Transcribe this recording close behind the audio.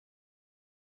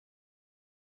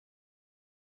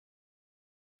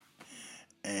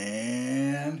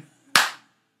And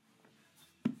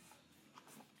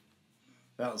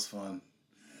that was fun.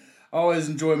 I always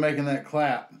enjoy making that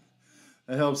clap.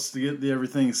 It helps to get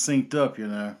everything synced up, you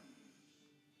know.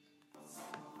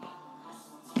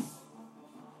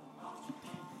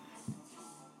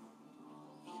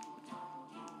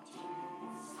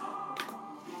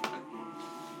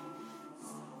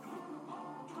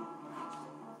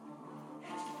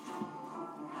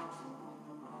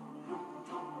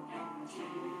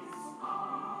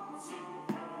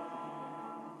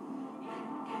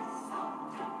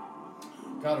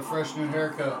 Got a fresh new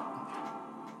haircut.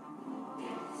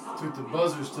 Took the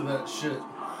buzzers to that shit.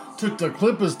 Took the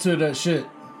clippers to that shit.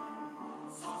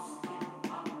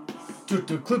 Took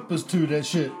the clippers to that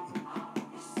shit.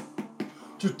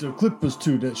 Took the clippers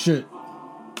to that shit.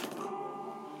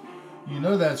 You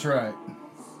know that's right.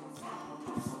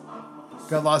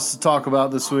 Got lots to talk about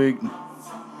this week.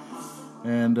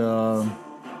 And,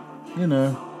 you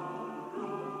know,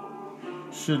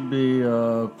 should be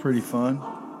pretty fun.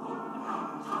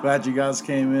 Glad you guys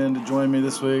came in to join me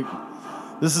this week.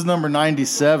 This is number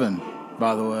 97,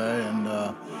 by the way,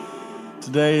 and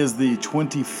today is the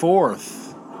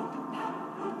 24th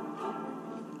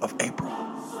of April.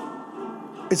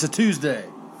 It's a Tuesday,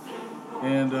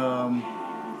 and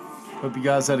hope you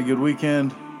guys had a good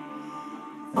weekend.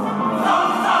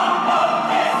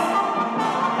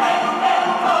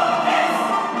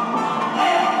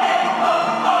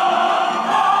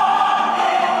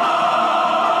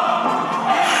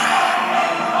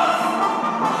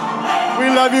 We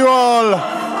love you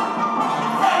all.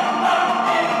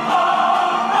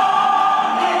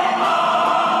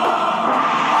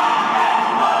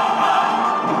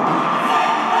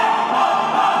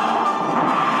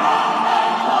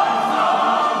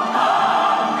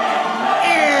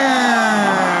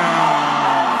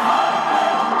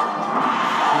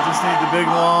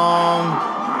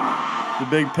 The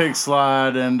big pig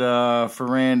slide, and for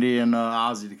Randy and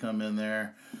Ozzy to come in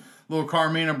there. Little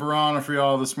Carmina Burana for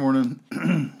y'all this morning.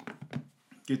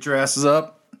 Get your asses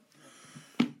up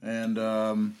and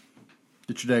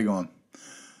get your day going.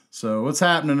 So what's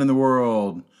happening in the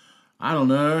world? I don't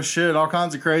know. Shit, all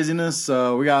kinds of craziness.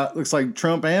 We got, looks like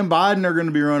Trump and Biden are going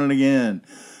to be running again.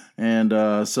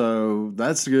 And so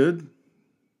that's good.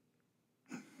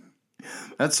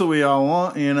 That's what we all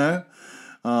want, you know.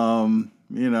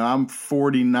 I'm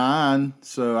 49,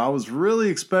 so I was really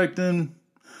expecting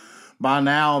by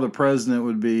now the president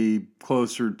would be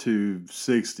closer to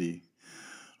 60,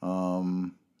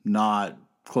 not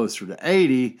closer to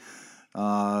 80. It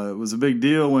was a big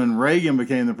deal when Reagan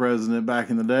became the president back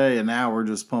in the day, and now we're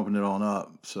just pumping it on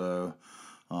up. So,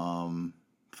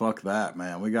 fuck that,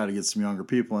 man. We got to get some younger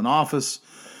people in office.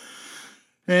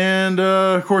 And,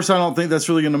 of course, I don't think that's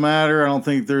really going to matter. I don't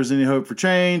think there's any hope for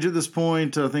change at this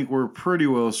point. I think we're pretty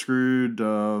well screwed.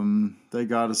 They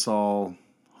got us all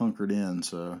hunkered in,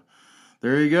 so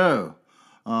there you go.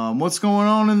 What's going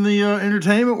on in the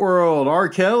entertainment world? R.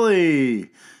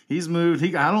 Kelly. He's moved.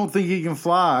 I don't think he can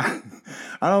fly.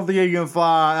 I don't think he can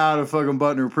fly out of fucking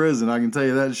Butner prison. I can tell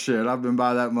you that shit. I've been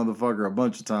by that motherfucker a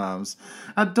bunch of times.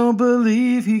 I don't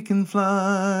believe he can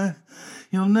fly.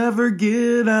 You'll never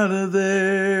get out of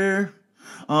there.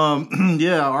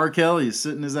 Yeah, R. Kelly is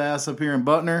sitting his ass up here in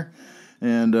Butner,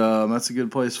 and that's a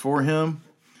good place for him.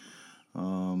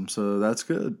 So that's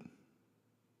good.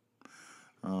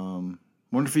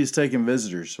 Wonder if he's taking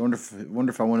visitors. Wonder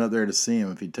if I went up there to see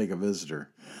him, if he'd take a visitor.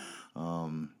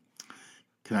 Can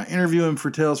I interview him for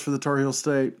Tales for the Tar Heel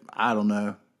State? I don't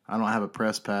know. I don't have a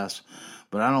press pass,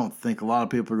 but I don't think a lot of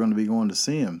people are going to be going to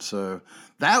see him. So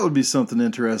that would be something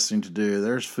interesting to do.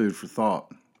 There's food for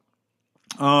thought.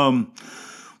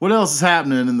 What else is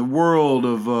happening in the world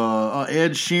of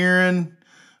Ed Sheeran?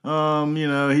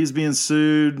 He's being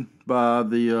sued by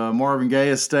the Marvin Gaye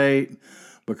estate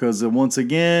because once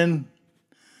again,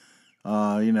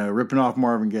 ripping off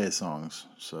Marvin Gaye songs.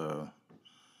 So,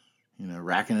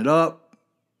 racking it up,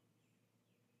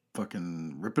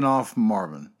 fucking ripping off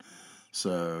Marvin.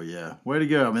 So yeah, way to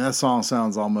go. I mean, that song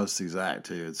sounds almost exact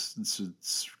too.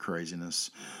 It's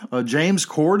craziness. James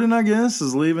Corden, I guess,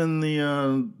 is leaving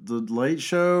the Late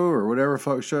Show or whatever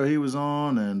fuck show he was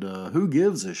on, and who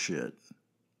gives a shit?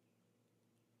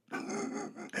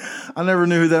 I never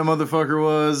knew who that motherfucker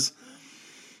was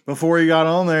before he got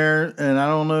on there, and I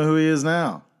don't know who he is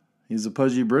now. He's a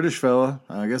pudgy British fella.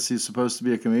 I guess he's supposed to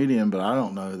be a comedian, but I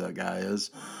don't know who that guy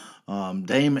is.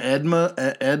 Dame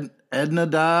Edna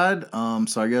died,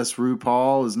 so I guess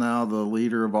RuPaul is now the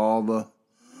leader of all the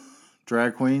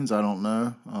drag queens. I don't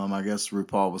know. I guess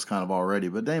RuPaul was kind of already,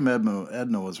 but Dame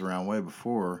Edna was around way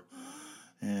before.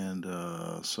 And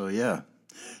so, yeah.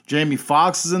 Jamie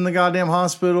Foxx is in the goddamn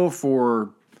hospital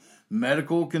for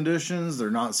medical conditions. They're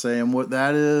not saying what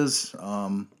that is.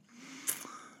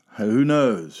 Who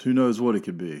knows? Who knows what it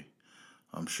could be?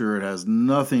 I'm sure it has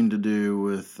nothing to do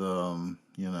with, long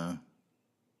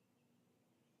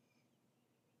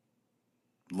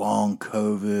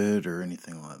COVID or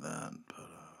anything like that.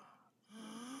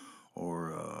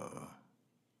 Or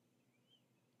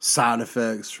side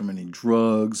effects from any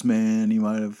drugs, man, he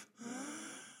might have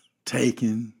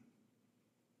taken.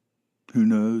 Who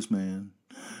knows, man?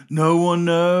 No one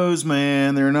knows,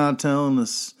 man. They're not telling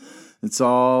us. It's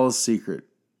all a secret.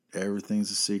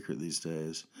 Everything's a secret these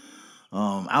days.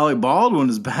 Alec Baldwin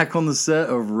is back on the set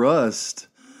of Rust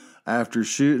after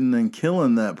shooting and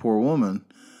killing that poor woman.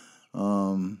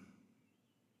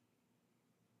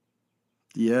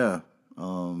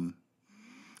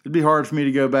 It'd be hard for me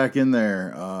to go back in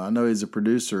there. I know he's a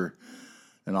producer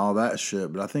and all that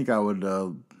shit, but I think I would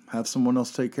have someone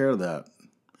else take care of that.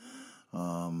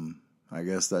 I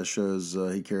guess that shows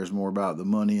he cares more about the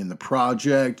money and the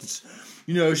project.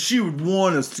 She would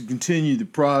want us to continue the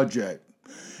project.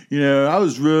 I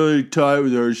was really tight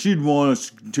with her. She'd want us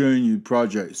to continue the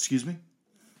project. Excuse me?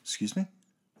 Excuse me?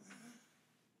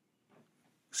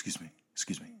 Excuse me?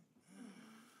 Excuse me?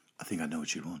 I think I know what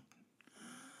she'd want.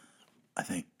 I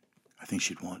think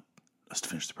she'd want us to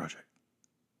finish the project.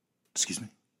 Excuse me?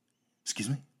 Excuse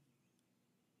me?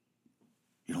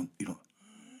 You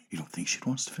don't think she'd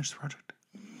want us to finish the project?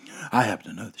 I happen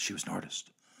to know that she was an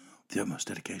artist with the utmost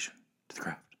dedication to the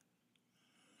craft.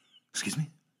 Excuse me?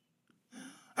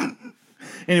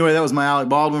 Anyway, that was my Alec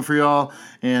Baldwin for y'all,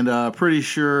 and pretty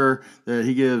sure that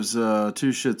he gives two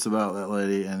shits about that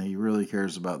lady, and he really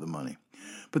cares about the money.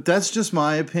 But that's just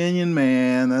my opinion,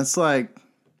 man. That's like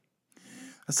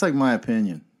my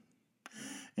opinion.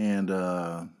 And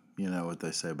you know what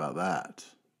they say about that.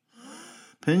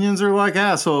 Opinions are like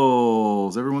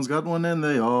assholes. Everyone's got one and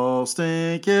they all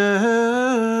stink.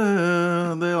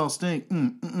 Yeah, they all stink.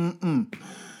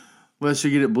 Unless you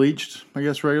get it bleached, I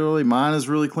guess, regularly. Mine is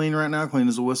really clean right now, clean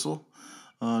as a whistle.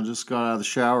 Just got out of the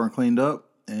shower and cleaned up.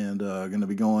 And going to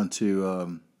be going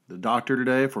to the doctor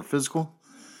today for physical.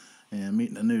 And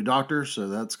meeting a new doctor. So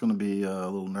that's going to be a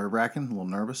little nerve-wracking, a little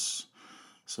nervous.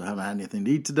 So I haven't had anything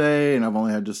to eat today. And I've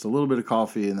only had just a little bit of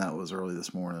coffee. And that was early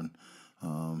this morning.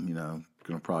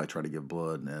 Going to probably try to give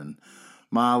blood. And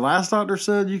my last doctor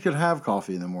said you could have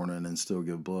coffee in the morning and still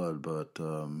give blood. But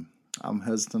I'm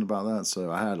hesitant about that. So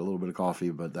I had a little bit of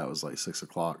coffee, but that was like 6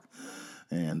 o'clock.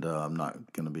 And I'm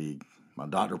not going to be, my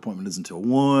doctor appointment is until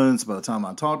 1. So by the time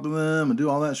I talk to them and do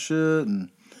all that shit,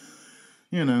 and,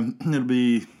 it'll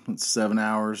be 7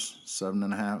 hours,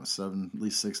 7.5, at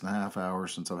least 6.5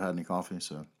 hours since I've had any coffee.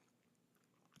 So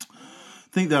I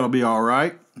think that'll be all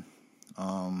right.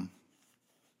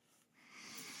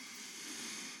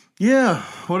 Yeah,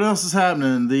 what else is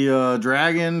happening? The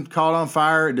dragon caught on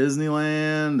fire at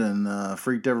Disneyland and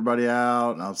freaked everybody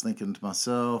out. And I was thinking to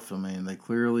myself, they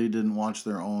clearly didn't watch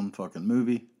their own fucking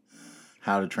movie,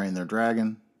 How to Train Their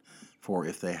Dragon. For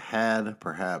if they had,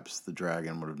 perhaps the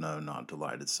dragon would have known not to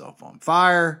light itself on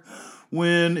fire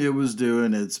when it was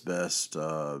doing its best,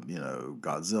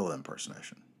 Godzilla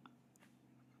impersonation.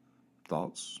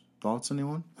 Thoughts,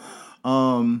 anyone?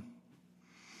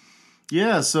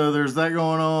 Yeah, so there's that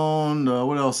going on.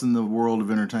 What else in the world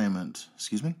of entertainment?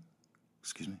 Excuse me?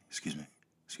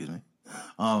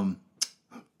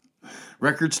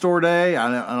 Record store day. I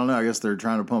don't know. I guess they're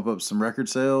trying to pump up some record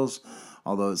sales,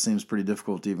 although it seems pretty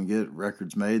difficult to even get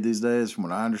records made these days, from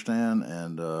what I understand.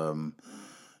 And,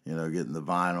 getting the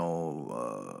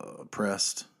vinyl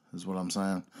pressed is what I'm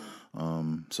saying. I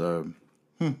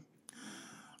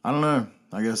don't know.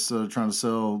 I guess trying to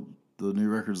sell the new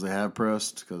records they have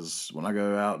pressed, because when I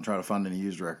go out and try to find any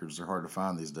used records, they're hard to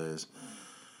find these days.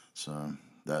 So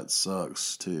that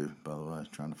sucks too, by the way,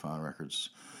 trying to find records.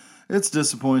 It's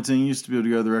disappointing. You used to be able to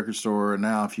go to the record store, and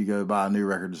now if you go buy a new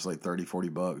record, it's like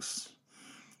 $30-$40.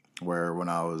 Where when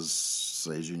I was,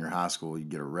 say, junior high school, you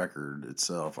get a record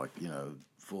itself, like,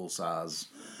 full size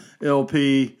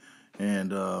LP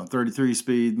and 33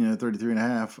 speed, 33 and a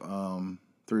half,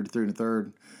 33 and a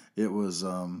third. It was,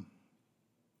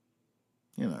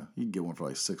 you can get one for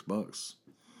like $6.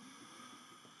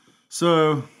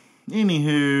 So,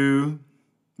 anywho,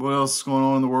 what else is going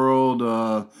on in the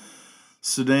world?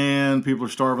 Sudan, people are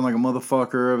starving like a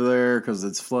motherfucker over there because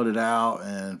it's flooded out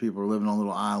and people are living on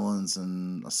little islands.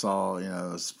 And I saw,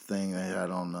 this thing they had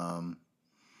on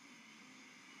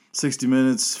 60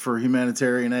 Minutes for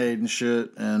humanitarian aid and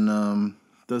shit. And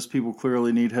those people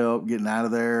clearly need help getting out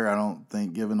of there. I don't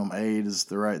think giving them aid is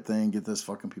the right thing. Get those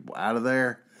fucking people out of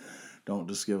there. Don't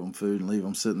just give them food and leave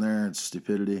them sitting there. It's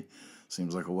stupidity.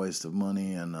 seems like a waste of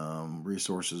money and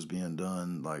resources being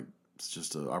done. Like, it's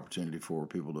just an opportunity for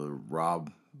people to rob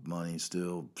money,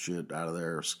 steal shit out of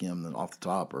there, or skim them off the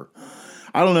top, or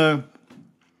I don't know.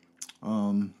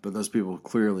 But those people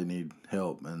clearly need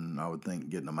help, and I would think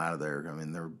getting them out of there. I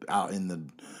mean, they're out in the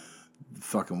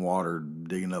fucking water,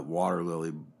 digging up water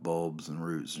lily bulbs and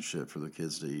roots and shit for the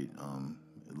kids to eat.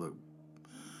 It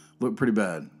looked pretty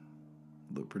bad.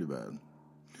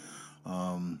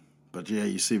 But yeah,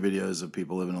 you see videos of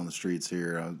people living on the streets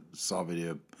here. I saw a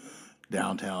video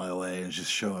downtown LA and it's just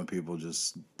showing people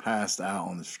just passed out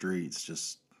on the streets.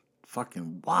 Just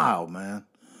fucking wild, man.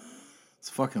 It's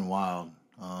fucking wild.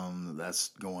 That's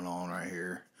going on right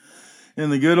here in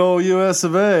the good old US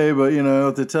of A. But you know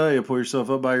what they tell you, pull yourself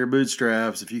up by your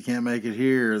bootstraps. If you can't make it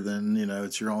here, then you know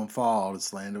it's your own fault.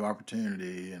 It's land of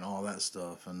opportunity and all that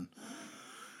stuff. And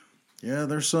yeah,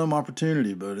 there's some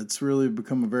opportunity, but it's really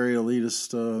become a very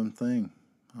elitist thing,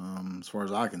 as far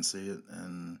as I can see it.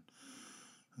 And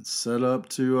it's set up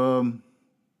to,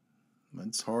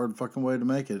 it's a hard fucking way to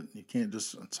make it. You can't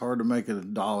just, it's hard to make it a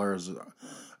dollar,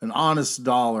 an honest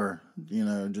dollar, you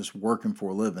know, just working for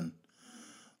a living,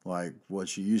 like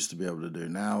what you used to be able to do.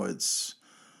 Now it's,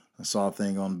 I saw a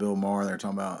thing on Bill Maher, they're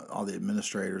talking about all the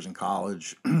administrators in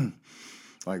college.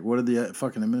 Like, what did the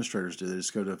fucking administrators do? They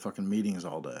just go to fucking meetings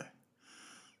all day.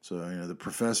 So, you know, the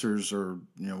professors are,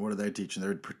 you know, what are they teaching?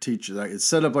 They're teaching, like, it's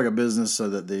set up like a business so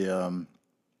that the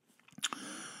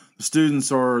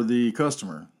students are the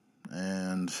customer,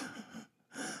 and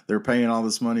they're paying all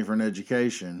this money for an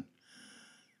education.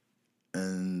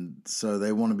 And so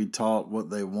they want to be taught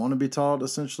what they want to be taught,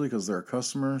 essentially, because they're a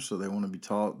customer. So they want to be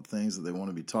taught things that they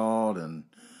want to be taught. And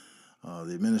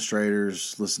the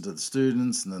administrators listen to the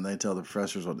students, and then they tell the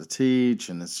professors what to teach.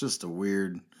 And it's just a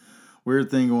weird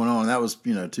thing going on. That was,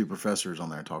 you know, two professors on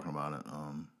there talking about it.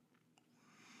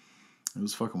 It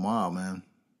was fucking wild, man.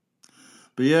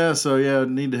 But yeah, so yeah,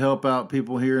 need to help out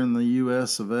people here in the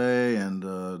US of A, and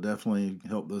definitely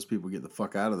help those people get the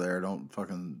fuck out of there. Don't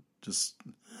fucking just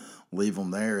leave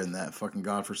them there in that fucking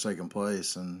godforsaken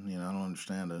place. And, you know, I don't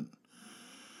understand it.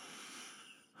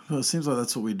 But it seems like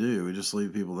that's what we do. We just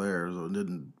leave people there. So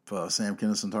didn't Sam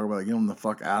Kinison talk about get them the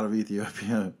fuck out of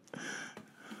Ethiopia?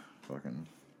 Fucking,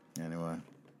 anyway.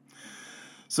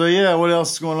 So yeah, what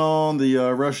else is going on? The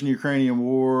Russian-Ukrainian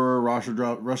war. Russia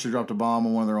dropped a bomb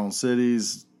on one of their own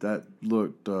cities. That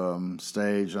looked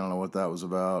staged. I don't know what that was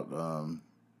about.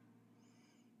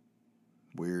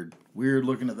 Weird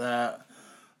looking at that.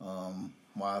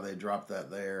 Why they dropped that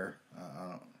there?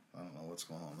 I don't know what's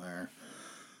going on there.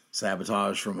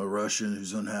 Sabotage from a Russian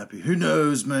who's unhappy. Who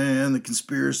knows, man? The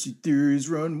conspiracy theories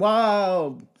run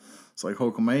wild. It's like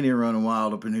Hulkamania running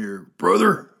wild up in here,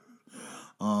 brother.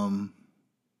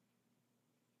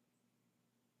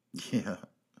 Yeah.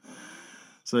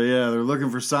 So yeah, they're looking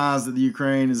for signs that the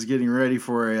Ukraine is getting ready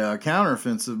for a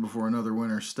counteroffensive before another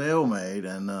winter stalemate,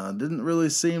 and didn't really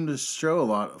seem to show a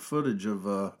lot of footage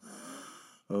of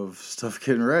stuff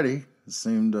getting ready. It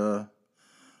seemed, I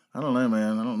don't know,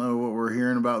 man. I don't know what we're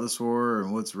hearing about this war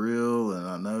and what's real, and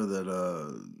I know that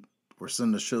we're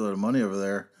sending a shitload of money over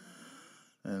there,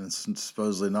 and it's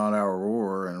supposedly not our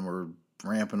war, and we're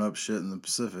ramping up shit in the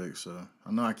Pacific. So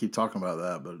I know I keep talking about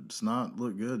that, but it does not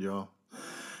look good, y'all.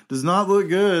 Does not look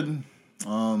good.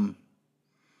 I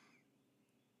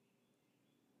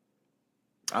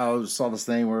saw this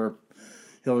thing where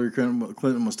Hillary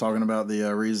Clinton was talking about the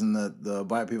reason that the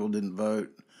black people didn't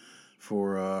vote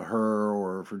for her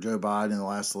or for Joe Biden in the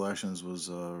last elections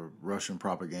was Russian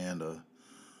propaganda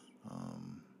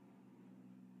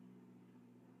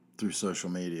through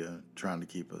social media, trying to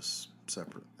keep us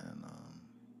separate. And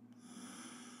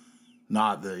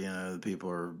not that, you know, the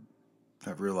people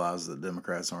have realized that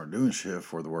Democrats aren't doing shit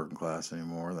for the working class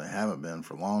anymore. They haven't been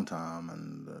for a long time,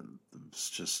 and it's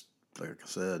just, like I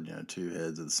said, you know, two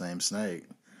heads of the same snake.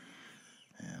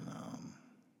 And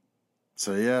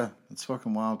so yeah, it's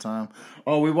fucking wild time.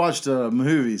 Oh, we watched a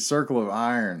movie, Circle of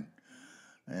Iron,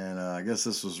 and I guess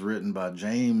this was written by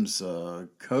James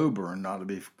Coburn, not to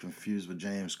be confused with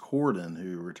James Corden,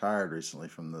 who retired recently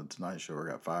from the Tonight Show or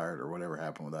got fired or whatever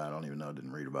happened with that. I don't even know. I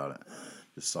didn't read about it.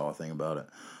 Just saw a thing about it.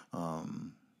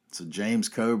 So James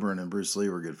Coburn and Bruce Lee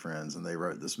were good friends, and they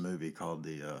wrote this movie called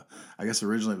I guess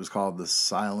originally it was called The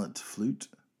Silent Flute.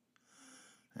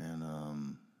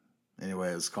 And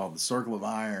anyway, it was called The Circle of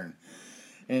Iron.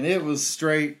 And it was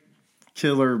straight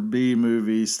killer B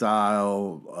movie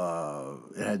style.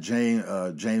 It had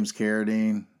James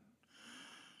Carradine.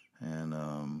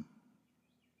 And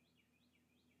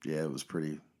yeah, it was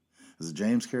pretty. Is it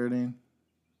James Carradine?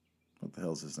 What the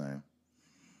hell's his name?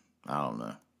 I don't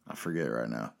know. I forget right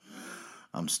now.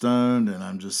 I'm stoned and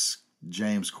I'm just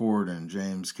James Corden,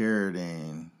 James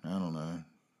Carradine, I don't know.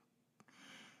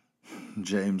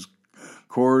 James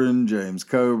Corden, James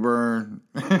Coburn.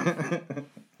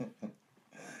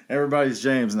 Everybody's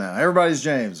James now. Everybody's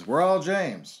James. We're all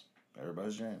James.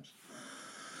 Everybody's James.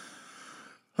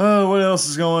 Oh, what else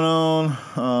is going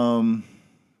on?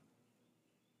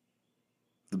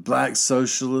 The Black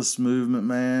Socialist Movement,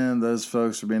 man. Those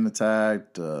folks are being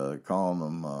attacked. Calling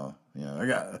them, they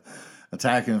got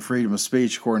attacking freedom of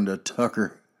speech according to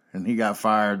Tucker, and he got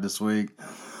fired this week.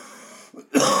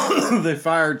 They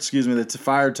fired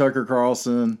Tucker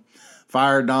Carlson,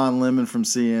 fired Don Lemon from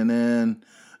CNN.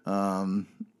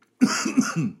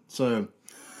 So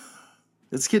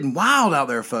it's getting wild out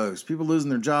there, folks. People losing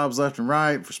their jobs left and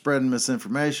right for spreading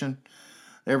misinformation.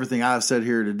 Everything I've said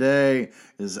here today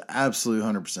is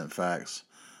absolutely 100% facts.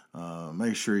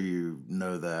 Make sure you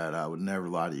know that. I would never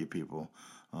lie to you people.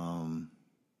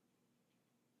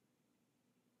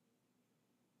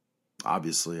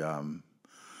 Obviously, I'm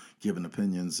giving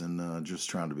opinions and just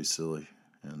trying to be silly.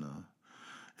 And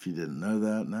if you didn't know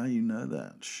that, now you know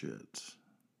that shit.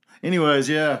 Anyways,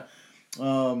 yeah.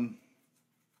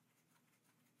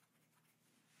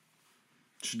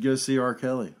 Should go see R.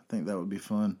 Kelly. I think that would be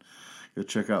fun. Go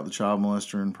check out the child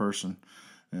molester in person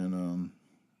and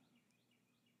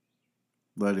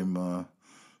let him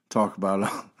talk about it.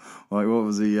 Like, what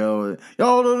was he yelling?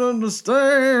 Y'all don't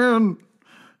understand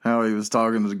how he was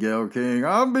talking to Gayle King.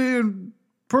 I'm being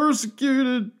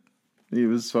persecuted. He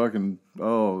was fucking,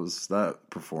 that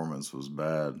performance was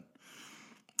bad.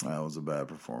 That was a bad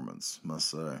performance, must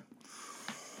say.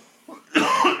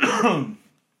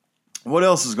 What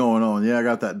else is going on? Yeah, I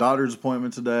got that doctor's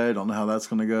appointment today. Don't know how that's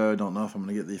going to go. Don't know if I'm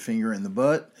going to get the finger in the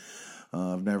butt.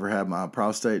 I've never had my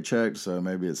prostate checked, so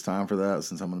maybe it's time for that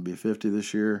since I'm going to be 50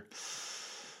 this year.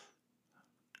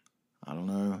 I don't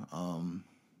know.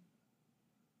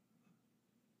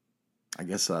 I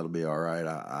guess that'll be all right.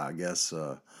 I guess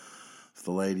if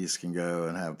the ladies can go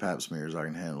and have pap smears, I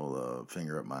can handle the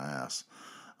finger up my ass.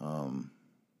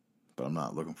 But I'm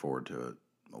not looking forward to it.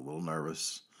 I'm a little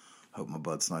nervous. Hope my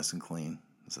butt's nice and clean,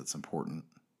 because that's important.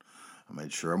 I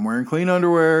made sure I'm wearing clean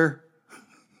underwear.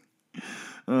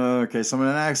 In case I'm in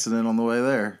an accident on the way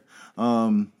there.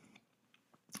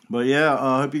 But yeah,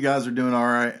 I hope you guys are doing all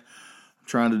right. I'm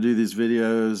trying to do these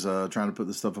videos, trying to put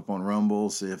this stuff up on Rumble,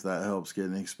 see if that helps get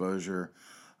any exposure.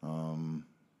 Yeah,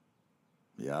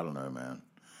 I don't know, man.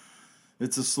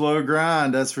 It's a slow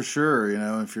grind, that's for sure. You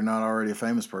know, if you're not already a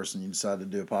famous person, you decide to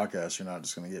do a podcast, you're not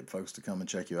just going to get folks to come and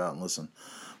check you out and listen.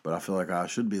 But I feel like I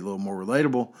should be a little more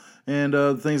relatable. And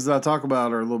the things that I talk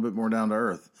about are a little bit more down to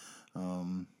earth.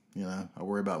 You know, I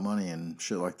worry about money and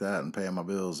shit like that and paying my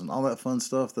bills and all that fun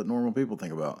stuff that normal people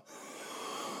think about.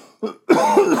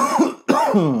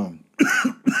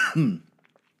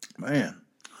 Man,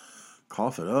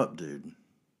 cough it up, dude.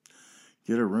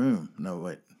 Get a room. No,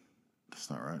 wait.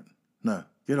 That's not right. No,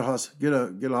 get a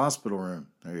hospital room.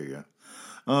 There you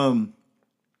go.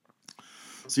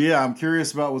 So yeah, I'm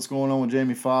curious about what's going on with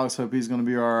Jamie Foxx. Hope he's going to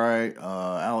be all right.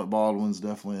 Alec Baldwin's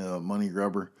definitely a money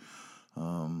grubber.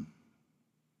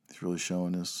 He's really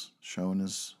showing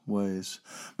his ways.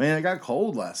 Man, it got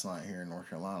cold last night here in North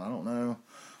Carolina. I don't know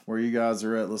where you guys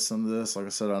are at listening to this. Like I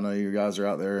said, I know you guys are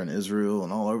out there in Israel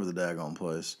and all over the daggone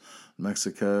place,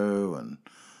 Mexico and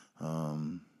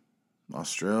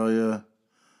Australia.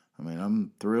 I mean,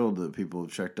 I'm thrilled that people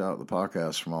have checked out the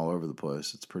podcast from all over the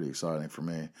place. It's pretty exciting for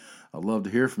me. I'd love to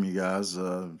hear from you guys.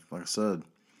 Like I said,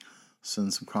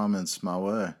 send some comments my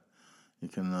way. You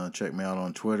can check me out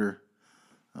on Twitter.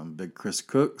 I'm Big Chris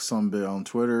Cooks on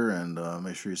Twitter, and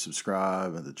make sure you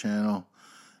subscribe at the channel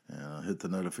and hit the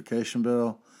notification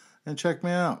bell and check me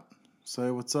out.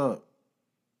 Say what's up.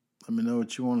 Let me know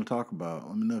what you want to talk about.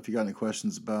 Let me know if you got any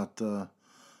questions about, I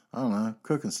don't know,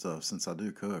 cooking stuff, since I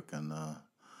do cook, and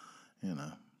you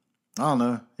know, I don't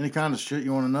know, any kind of shit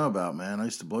you want to know about, man. I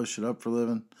used to blow shit up for a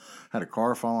living. Had a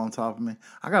car fall on top of me.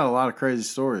 I got a lot of crazy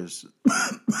stories.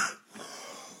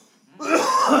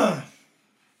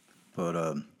 But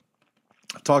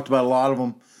I've talked about a lot of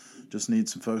them. Just need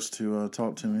some folks to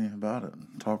talk to me about it.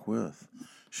 Talk with.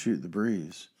 Shoot the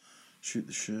breeze. Shoot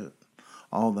the shit.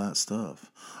 All that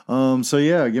stuff. So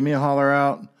yeah, give me a holler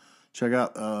out. Check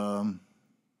out the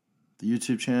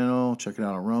YouTube channel. Check it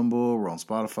out on Rumble. We're on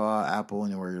Spotify, Apple,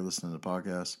 anywhere you're listening to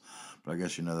podcasts. But I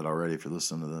guess you know that already if you're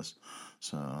listening to this.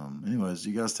 So anyways,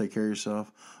 you guys take care of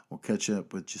yourself. We'll catch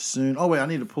up with you soon. Oh, wait, I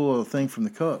need to pull a thing from the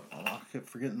cup. Oh, I kept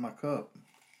forgetting my cup.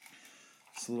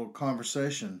 It's a little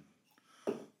conversation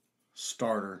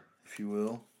starter, if you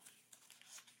will.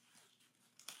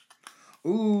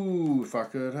 Ooh, if I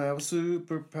could have a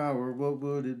superpower, what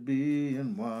would it be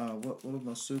and why? What would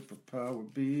my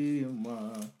superpower be and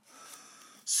why?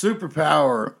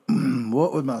 Superpower.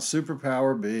 What would my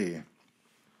superpower be?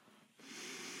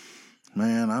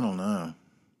 Man, I don't know.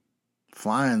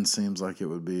 Flying seems like it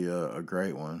would be a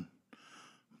great one.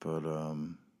 But,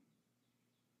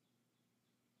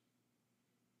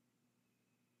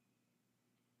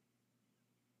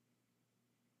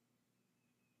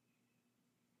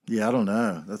 yeah, I don't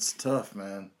know. That's tough,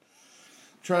 man.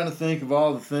 Trying to think of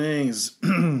all the things.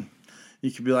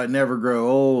 You could be like never grow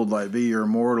old, like be your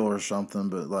immortal or something,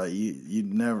 but like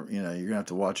you'd never, you're gonna have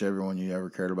to watch everyone you ever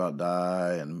cared about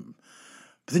die, and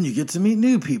but then you get to meet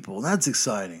new people. That's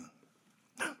exciting.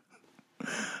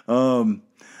 Um,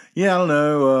 yeah, I don't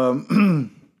know.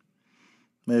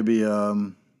 Maybe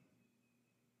the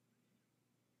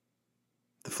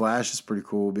Flash is pretty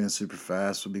cool. Being super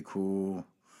fast would be cool.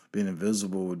 Being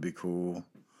invisible would be cool.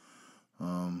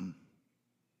 Um,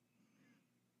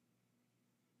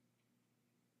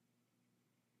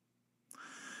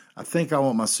 I think I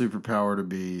want my superpower to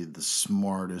be the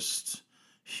smartest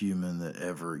human that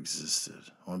ever existed.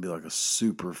 I want to be like a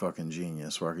super fucking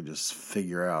genius where I could just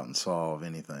figure out and solve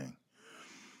anything.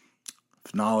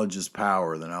 If knowledge is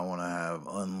power, then I want to have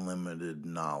unlimited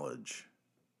knowledge.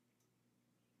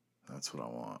 That's what I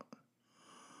want.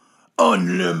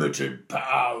 Unlimited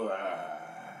power.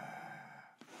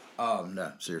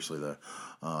 No, seriously though,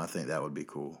 I think that would be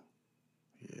cool.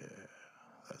 Yeah,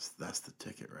 that's the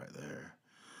ticket right there.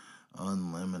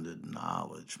 Unlimited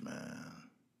knowledge, man.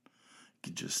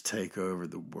 Could just take over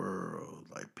the world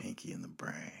like Pinky and the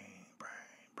Brain.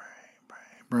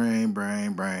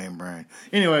 Brain.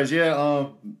 Anyways, yeah,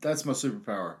 that's my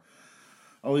superpower.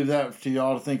 I'll leave that to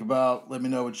y'all to think about. Let me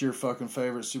know what your fucking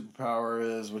favorite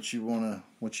superpower is. What you'd want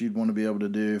to be able to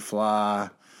do. Fly.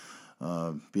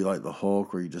 Be like the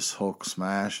Hulk, where you just Hulk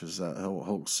smash. Is that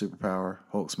Hulk's superpower?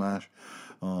 Hulk smash.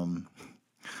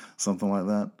 Something like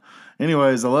that.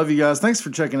 Anyways, I love you guys. Thanks for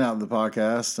checking out the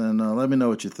podcast, and let me know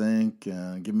what you think.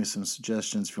 Give me some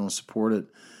suggestions if you want to support it.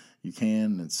 You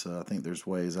can. It's I think there's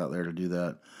ways out there to do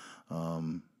that.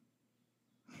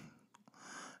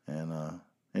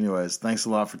 Anyways, thanks a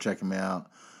lot for checking me out,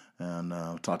 and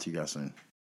I'll talk to you guys soon.